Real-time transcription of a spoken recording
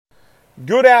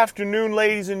Good afternoon,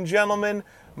 ladies and gentlemen.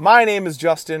 My name is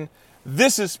Justin.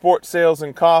 This is Sports Sales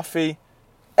and Coffee,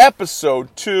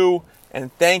 episode 2,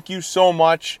 and thank you so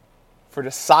much for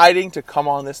deciding to come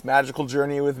on this magical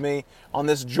journey with me, on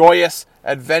this joyous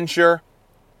adventure,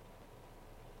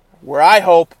 where I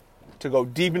hope to go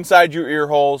deep inside your ear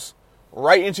holes,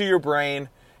 right into your brain,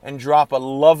 and drop a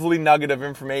lovely nugget of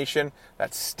information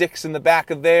that sticks in the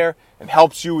back of there and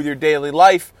helps you with your daily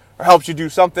life, or helps you do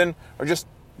something, or just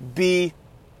be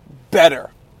better.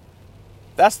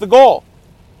 That's the goal.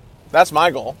 That's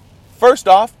my goal. First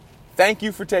off, thank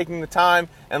you for taking the time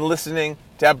and listening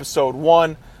to episode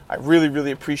 1. I really,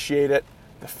 really appreciate it.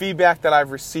 The feedback that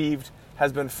I've received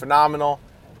has been phenomenal,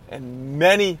 and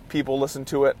many people listen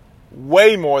to it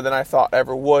way more than I thought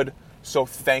ever would, so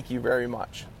thank you very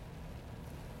much.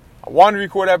 I wanted to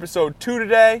record episode 2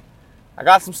 today. I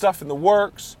got some stuff in the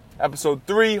works. Episode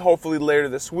 3, hopefully later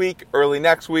this week, early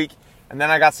next week. And then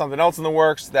I got something else in the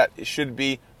works that should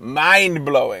be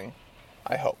mind-blowing,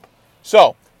 I hope.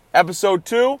 So, episode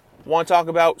 2, I want to talk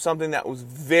about something that was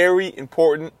very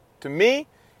important to me.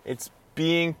 It's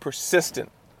being persistent.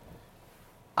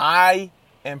 I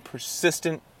am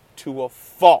persistent to a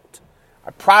fault.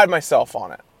 I pride myself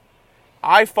on it.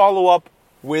 I follow up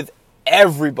with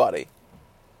everybody.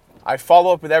 I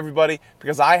follow up with everybody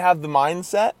because I have the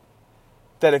mindset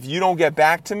that if you don't get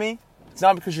back to me, it's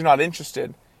not because you're not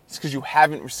interested. It's because you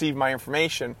haven't received my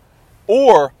information,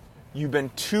 or you've been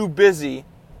too busy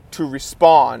to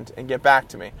respond and get back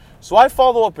to me. So I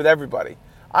follow up with everybody.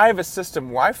 I have a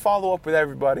system where I follow up with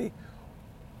everybody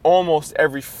almost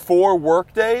every 4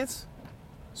 work days.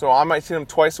 So I might see them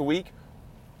twice a week,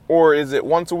 or is it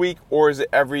once a week, or is it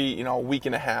every week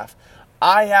and a half?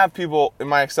 I have people in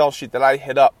my Excel sheet that I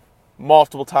hit up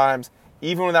multiple times,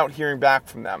 even without hearing back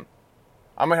from them.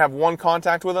 I might have one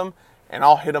contact with them, and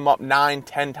I'll hit them up 9,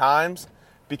 10 times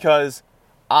because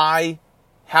I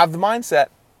have the mindset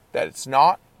that it's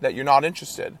not that you're not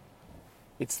interested.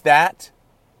 It's that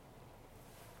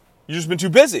you've just been too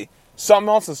busy. Something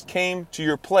else has came to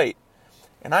your plate.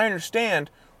 And I understand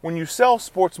when you sell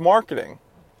sports marketing,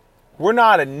 we're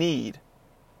not a need.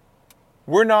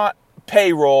 We're not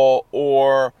payroll,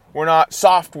 or we're not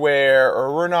software,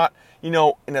 or we're not,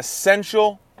 an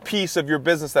essential piece of your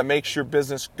business that makes your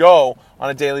business go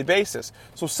on a daily basis.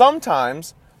 So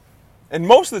sometimes, and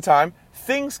most of the time,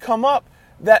 things come up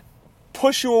that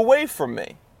push you away from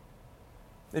me.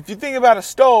 If you think about a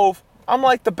stove, I'm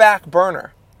like the back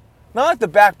burner. Not like the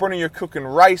back burner you're cooking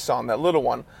rice on, that little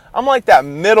one. I'm like that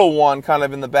middle one kind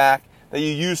of in the back that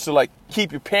you use to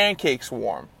keep your pancakes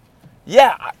warm.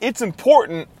 Yeah, it's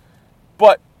important,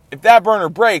 but if that burner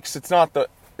breaks, it's not the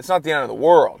end of the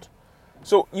world.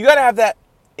 So you got to have that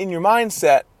in your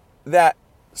mindset that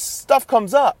stuff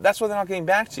comes up. That's why they're not getting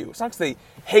back to you. It's not because they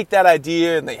hate that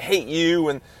idea and they hate you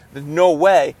and there's no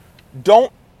way.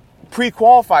 Don't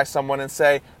pre-qualify someone and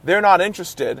say they're not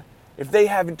interested if they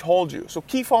haven't told you. So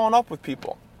keep following up with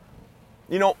people.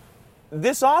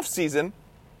 This off season,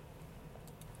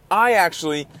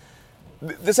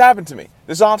 this happened to me.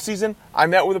 This off season, I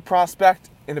met with a prospect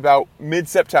in about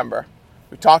mid-September.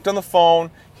 We talked on the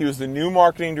phone. He was the new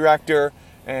marketing director,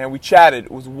 and we chatted.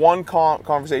 It was one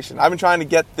conversation. I've been trying to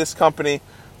get this company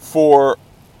for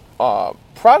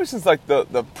probably since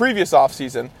the previous off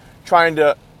season, trying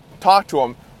to talk to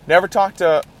him. Never talked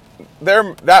to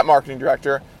that marketing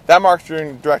director. That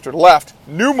marketing director left.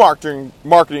 New marketing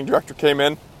director came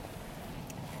in.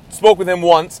 Spoke with him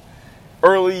once,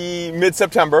 early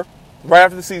mid-September, right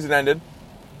after the season ended.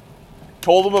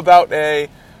 Told him about a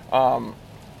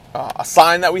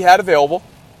sign that we had available,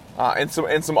 and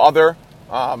some other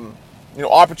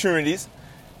opportunities.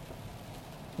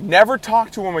 Never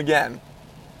talked to him again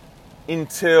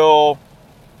until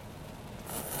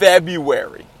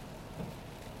February.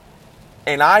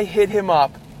 And I hit him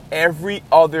up every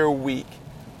other week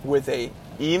with a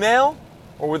email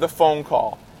or with a phone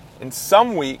call. In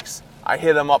some weeks, I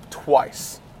hit him up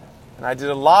twice. And I did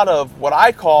a lot of what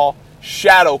I call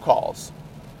shadow calls.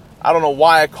 I don't know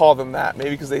why I call them that.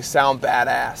 Maybe because they sound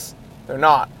badass. They're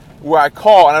not. Where I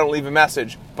call and I don't leave a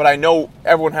message, but I know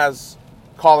everyone has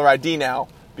caller ID now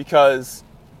because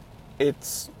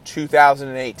it's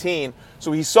 2018.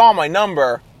 So he saw my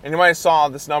number, and he might have saw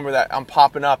this number that I'm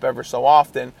popping up ever so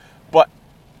often, but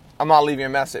I'm not leaving a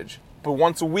message. But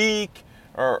once a week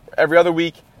or every other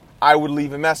week, I would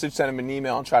leave a message, send him an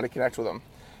email, and try to connect with him.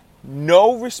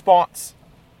 No response.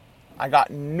 I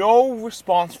got no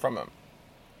response from him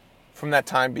from that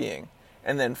time being.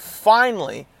 And then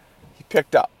finally, he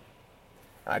picked up.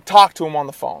 And I talked to him on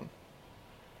the phone.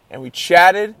 And we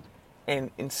chatted.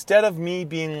 And instead of me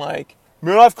being like,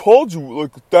 man, I've called you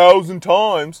 1,000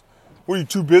 times, Were you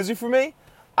too busy for me?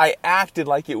 I acted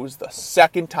like it was the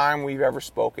second time we've ever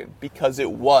spoken, because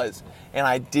it was. And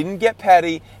I didn't get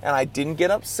petty, and I didn't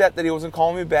get upset that he wasn't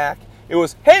calling me back. It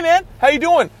was, hey man, how you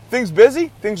doing? Things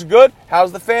busy? Things are good?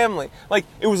 How's the family? Like,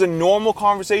 it was a normal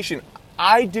conversation.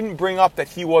 I didn't bring up that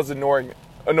he was ignoring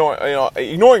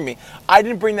me. I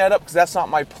didn't bring that up because that's not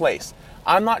my place.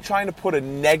 I'm not trying to put a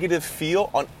negative feel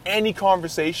on any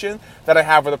conversation that I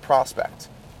have with a prospect.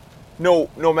 No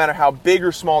matter how big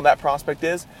or small that prospect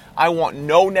is, I want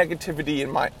no negativity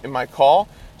in my call,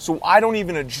 so I don't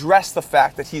even address the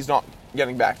fact that he's not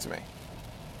getting back to me.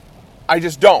 I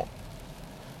just don't.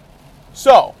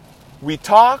 So, we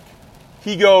talk,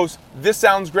 he goes, this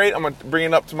sounds great, I'm going to bring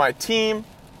it up to my team,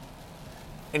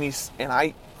 and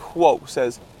I quote,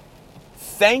 says,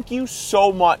 thank you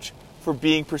so much for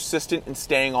being persistent and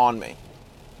staying on me.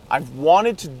 I've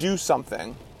wanted to do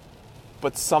something,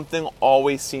 but something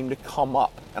always seemed to come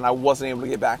up, and I wasn't able to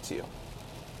get back to you.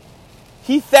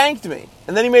 He thanked me,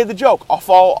 and then he made the joke,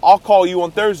 I'll call you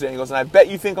on Thursday. And he goes, and I bet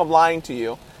you think I'm lying to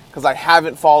you because I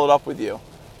haven't followed up with you.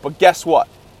 But guess what?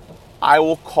 I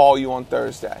will call you on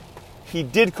Thursday. He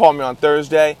did call me on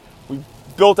Thursday. We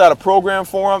built out a program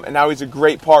for him, and now he's a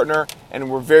great partner, and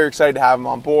we're very excited to have him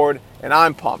on board, and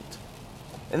I'm pumped.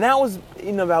 And that was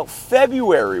in about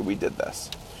February we did this.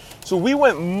 So we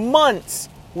went months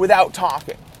without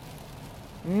talking.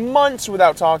 Months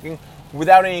without talking,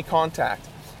 without any contact.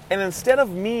 And instead of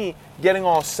me getting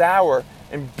all sour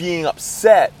and being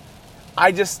upset,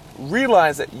 I just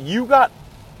realized that you got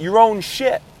your own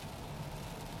shit.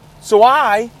 So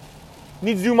I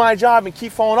need to do my job and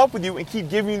keep following up with you and keep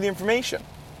giving you the information.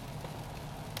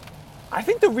 I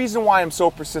think the reason why I'm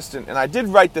so persistent, and I did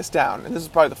write this down, and this is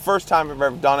probably the first time I've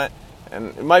ever done it,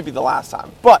 and it might be the last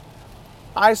time, but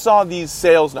I saw these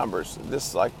sales numbers,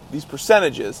 these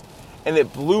percentages, and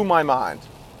it blew my mind.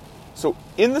 So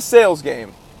in the sales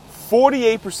game,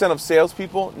 48% of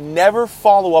salespeople never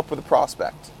follow up with a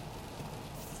prospect.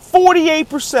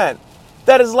 48%.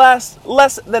 That is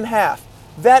less than half.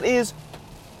 That is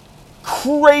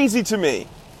crazy to me.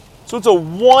 So it's a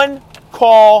one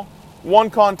call, one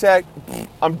contact,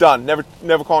 I'm done.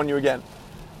 Never calling you again.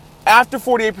 After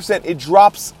 48%, it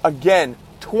drops again.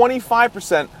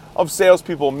 25% of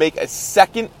salespeople make a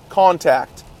second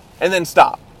contact and then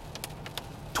stop.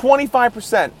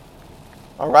 25%.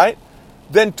 All right?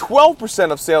 Then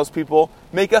 12% of salespeople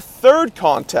make a third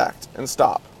contact and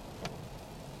stop.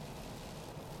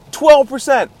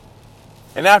 12%.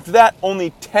 And after that,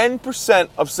 only 10%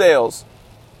 of sales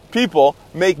people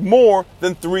make more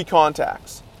than 3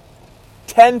 contacts.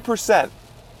 10%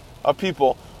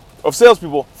 of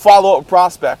salespeople follow up with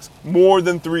prospects more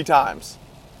than 3 times.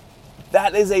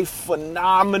 That is a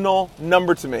phenomenal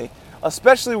number to me,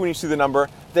 especially when you see the number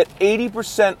that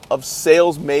 80% of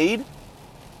sales made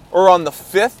are on the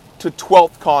 5th to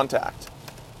 12th contact.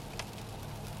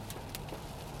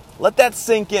 Let that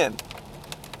sink in.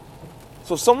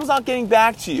 So if someone's not getting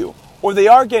back to you, or they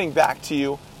are getting back to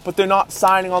you, but they're not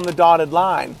signing on the dotted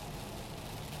line,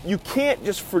 you can't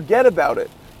just forget about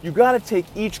it. You got to take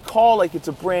each call like it's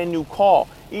a brand new call,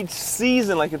 each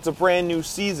season like it's a brand new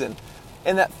season,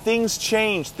 and that things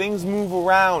change, things move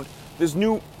around. There's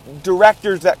new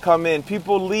directors that come in,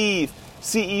 people leave,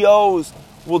 CEOs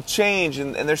will change,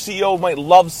 and their CEO might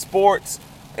love sports,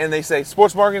 and they say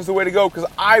sports marketing is the way to go because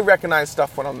I recognize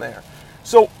stuff when I'm there.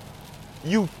 So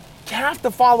you have to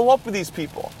follow up with these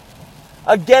people.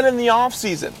 Again, in the off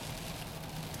season,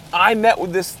 I met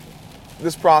with this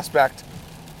prospect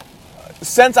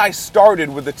since I started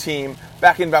with the team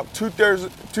back in about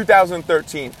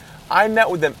 2013. I met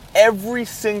with them every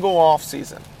single off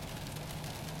season,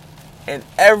 and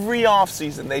every off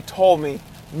season they told me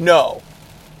no.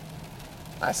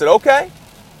 I said, okay,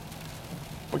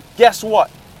 but guess what?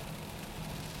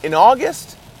 In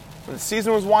August, when the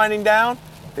season was winding down,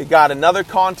 they got another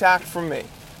contact from me.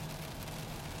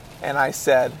 And I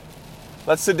said,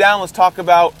 let's sit down, let's talk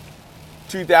about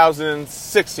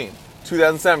 2016,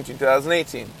 2017,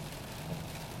 2018.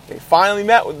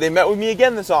 They met with me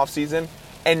again this offseason,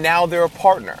 and now they're a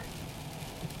partner.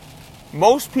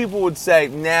 Most people would say,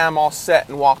 nah, I'm all set,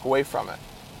 and walk away from it.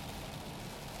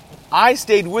 I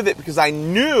stayed with it because I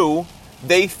knew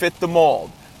they fit the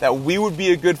mold, that we would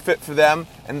be a good fit for them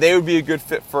and they would be a good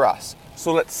fit for us.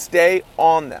 So let's stay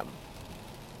on them.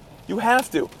 You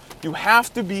have to. You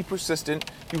have to be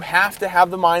persistent. You have to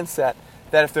have the mindset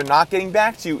that if they're not getting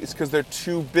back to you, it's because they're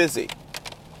too busy.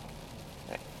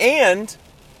 And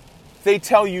if they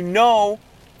tell you no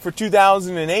for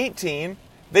 2018,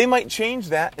 they might change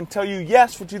that and tell you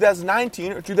yes for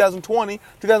 2019 or 2020,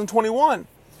 2021.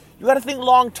 You got to think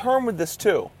long term with this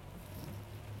too.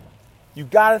 You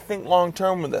got to think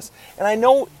long-term with this. And I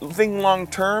know thinking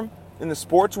long-term in the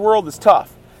sports world is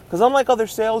tough. Because unlike other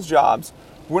sales jobs,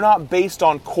 we're not based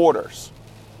on quarters.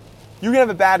 You can have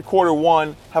a bad quarter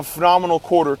 1, have phenomenal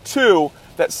quarter 2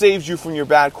 that saves you from your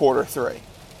bad quarter 3.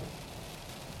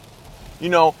 We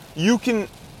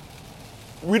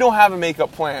don't have a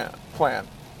makeup plan.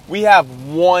 We have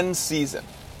one season.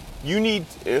 You need,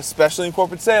 especially in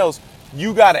corporate sales,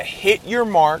 you got to hit your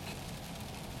mark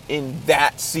in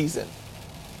that season.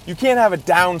 You can't have a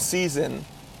down season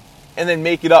and then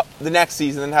make it up the next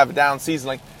season and have a down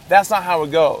season. That's not how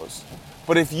it goes.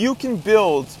 But if you can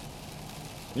build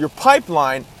your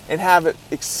pipeline and have it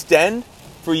extend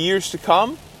for years to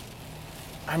come,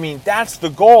 that's the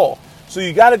goal. So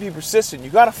you got to be persistent. You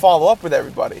got to follow up with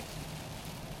everybody.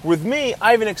 With me,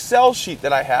 I have an Excel sheet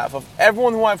that I have of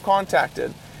everyone who I've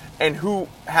contacted and who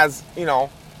has,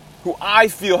 who I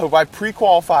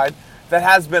pre-qualified that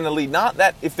has been a lead. Not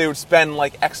that if they would spend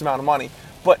X amount of money,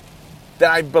 but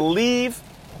that I believe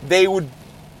they would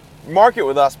market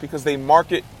with us because they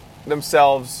market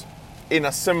themselves in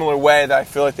a similar way that I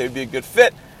feel like they would be a good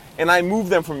fit, and I move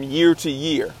them from year to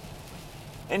year.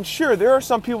 And sure, there are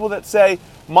some people that say,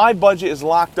 my budget is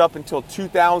locked up until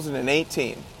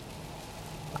 2018.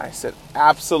 I said,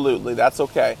 absolutely, that's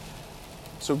okay.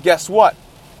 So guess what?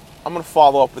 I'm going to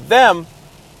follow up with them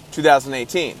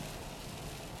 2018.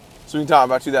 So we can talk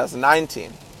about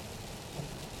 2019.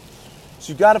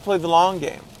 So you got to play the long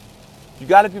game. You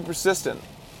got to be persistent.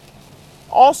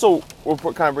 Also,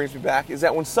 what kind of brings me back is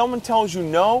that when someone tells you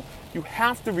no, you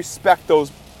have to respect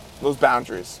those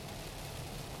boundaries.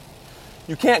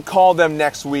 You can't call them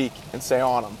next week and say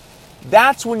on them.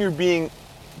 That's when you're being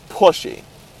pushy.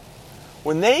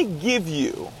 When they give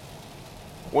you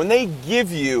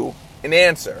an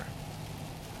answer,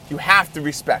 you have to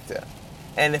respect it.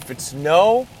 And if it's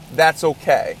no, that's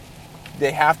okay.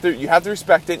 You have to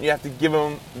respect it, and you have to give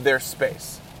them their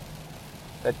space.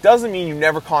 That doesn't mean you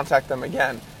never contact them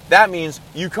again. That means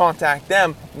you contact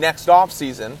them next off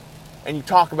season and you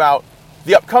talk about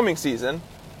the upcoming season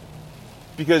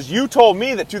because you told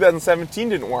me that 2017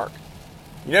 didn't work.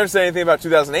 You never said anything about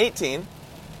 2018.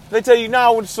 They tell you,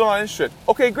 no, we're still not interested.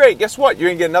 Okay, great. Guess what? You're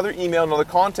going to get another email, another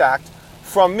contact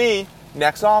from me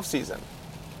next off season.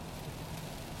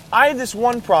 I had this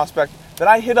one prospect that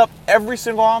I hit up every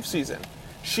single off season.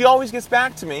 She always gets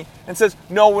back to me and says,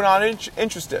 no, we're not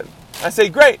interested. I say,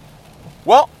 great.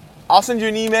 Well, I'll send you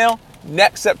an email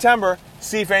next September,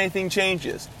 see if anything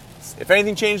changes. If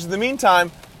anything changes in the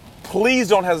meantime, please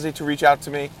don't hesitate to reach out to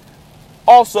me.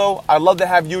 Also, I'd love to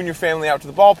have you and your family out to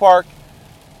the ballpark.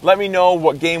 Let me know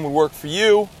what game would work for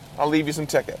you. I'll leave you some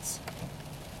tickets.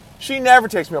 She never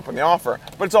takes me up on the offer,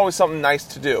 but it's always something nice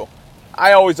to do.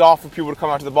 I always offer people to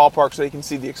come out to the ballpark so they can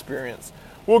see the experience.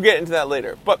 We'll get into that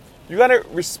later. But you got to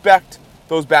respect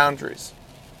those boundaries.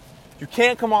 You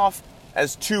can't come off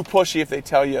as too pushy if they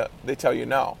tell you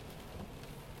no.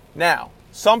 Now,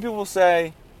 some people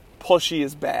say pushy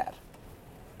is bad.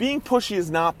 Being pushy is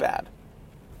not bad.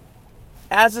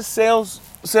 As a sales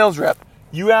rep,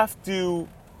 you have to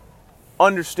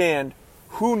understand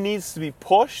who needs to be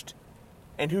pushed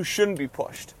and who shouldn't be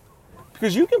pushed.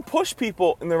 Because you can push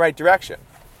people in the right direction.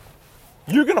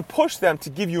 You're going to push them to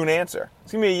give you an answer.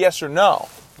 It's going to be a yes or no.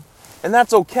 And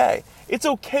that's okay. It's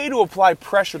okay to apply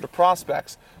pressure to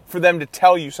prospects for them to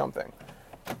tell you something.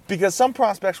 Because some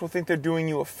prospects will think they're doing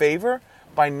you a favor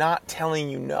by not telling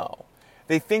you no.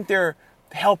 They think they're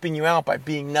helping you out by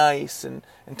being nice and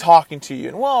talking to you.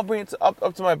 And, well, I'll bring it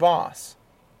up to my boss.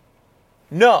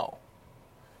 No.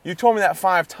 You told me that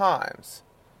 5 times.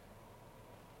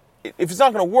 If it's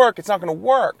not going to work, it's not going to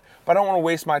work. But I don't want to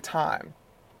waste my time.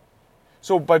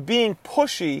 So by being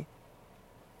pushy,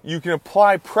 you can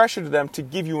apply pressure to them to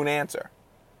give you an answer.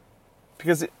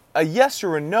 Because a yes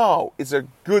or a no is a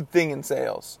good thing in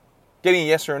sales. Getting a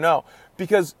yes or a no.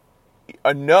 Because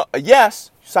a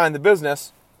yes, you signed the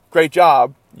business, great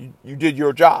job, you did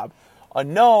your job. A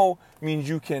no means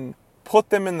you can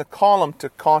put them in the column to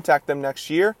contact them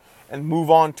next year and move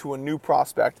on to a new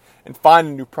prospect and find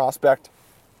a new prospect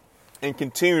and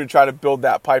continue to try to build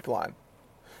that pipeline.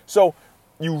 So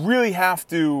you really have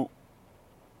to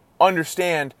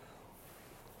understand,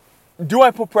 do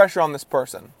I put pressure on this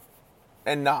person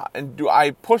and not? And do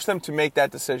I push them to make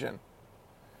that decision?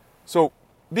 So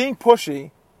being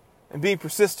pushy and being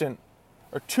persistent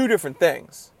are 2 different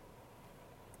things.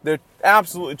 They're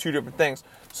absolutely 2 different things.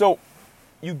 So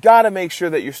you got to make sure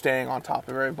that you're staying on top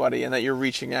of everybody and that you're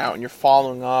reaching out and you're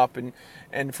following up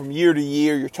and from year to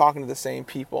year you're talking to the same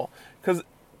people. Because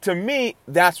to me,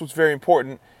 that's what's very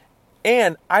important.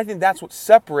 And I think that's what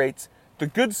separates the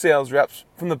good sales reps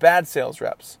from the bad sales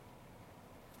reps.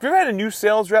 you ever had a new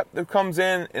sales rep that comes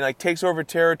in and like takes over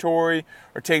territory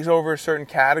or takes over a certain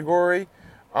category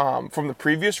from the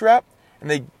previous rep, and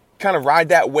they kind of ride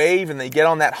that wave and they get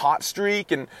on that hot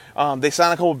streak, and they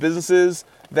sign a couple of businesses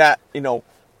that, you know,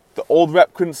 the old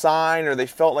rep couldn't sign, or they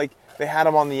felt like they had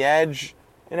them on the edge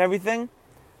and everything?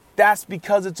 That's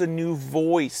because it's a new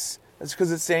voice. That's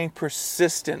because it's saying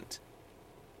persistent.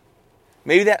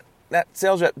 Maybe that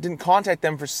sales rep didn't contact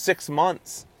them for 6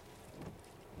 months.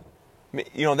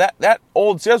 You know, that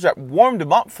old sales rep warmed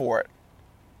them up for it.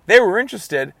 They were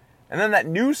interested, and then that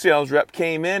new sales rep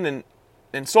came in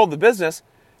and sold the business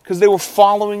because they were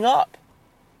following up.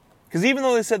 Because even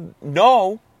though they said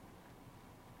no,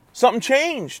 something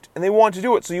changed, and they wanted to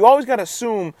do it. So you always got to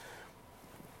assume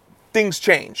things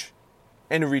change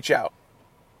and to reach out.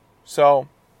 So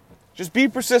just be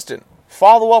persistent.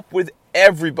 Follow up with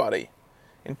everybody.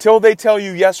 Until they tell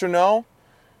you yes or no,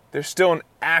 there's still an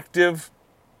active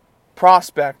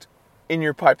prospect in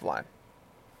your pipeline.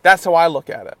 That's how I look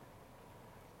at it.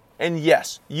 And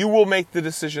yes, you will make the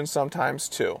decision sometimes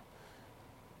too.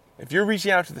 If you're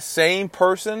reaching out to the same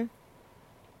person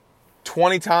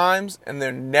 20 times and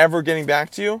they're never getting back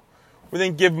to you, well,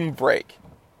 then give them a break.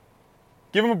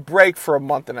 Give them a break for a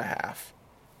month and a half.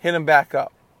 Hit them back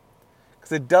up.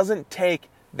 Because it doesn't take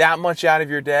that much out of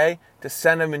your day to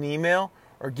send them an email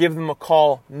or give them a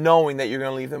call knowing that you're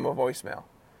going to leave them a voicemail.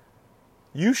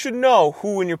 You should know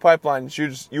who in your pipeline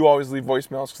you always leave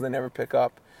voicemails because they never pick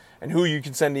up, and who you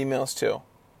can send emails to.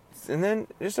 And then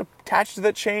just attach to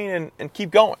that chain and keep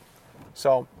going.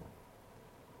 So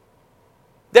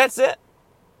that's it.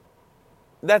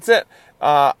 That's it.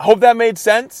 I hope that made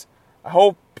sense. I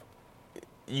hope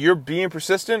you're being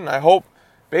persistent. And I hope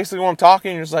basically when I'm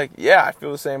talking, you're just like, yeah, I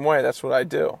feel the same way. That's what I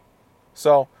do.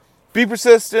 So be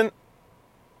persistent.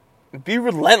 Be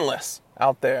relentless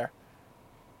out there.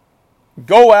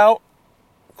 Go out.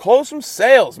 Close some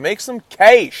sales. Make some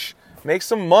cash. Make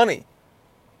some money.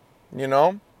 You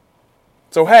know?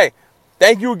 So, hey,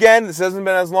 thank you again. This hasn't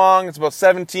been as long. It's about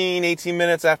 17, 18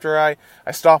 minutes after I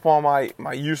stop all my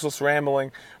useless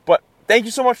rambling. But thank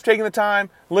you so much for taking the time,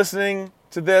 listening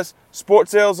to this.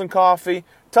 Sports Sales and Coffee.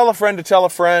 Tell a friend to tell a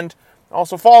friend.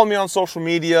 Also, follow me on social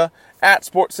media, at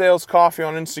Sports Sales Coffee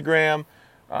on Instagram,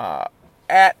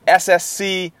 at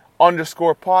SSC_podcast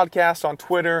on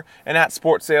Twitter, and at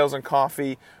Sports Sales and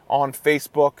Coffee on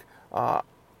Facebook.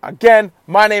 Again,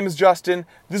 my name is Justin.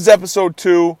 This is episode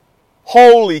 2.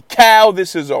 Holy cow,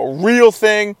 this is a real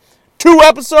thing. 2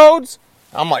 episodes?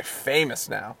 I'm like famous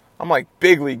now. I'm like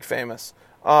big league famous.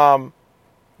 We'll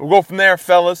go from there,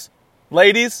 fellas.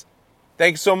 Ladies,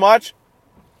 thank you so much.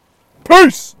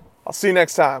 Peace! I'll see you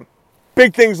next time.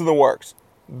 Big things in the works.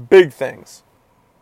 Big things.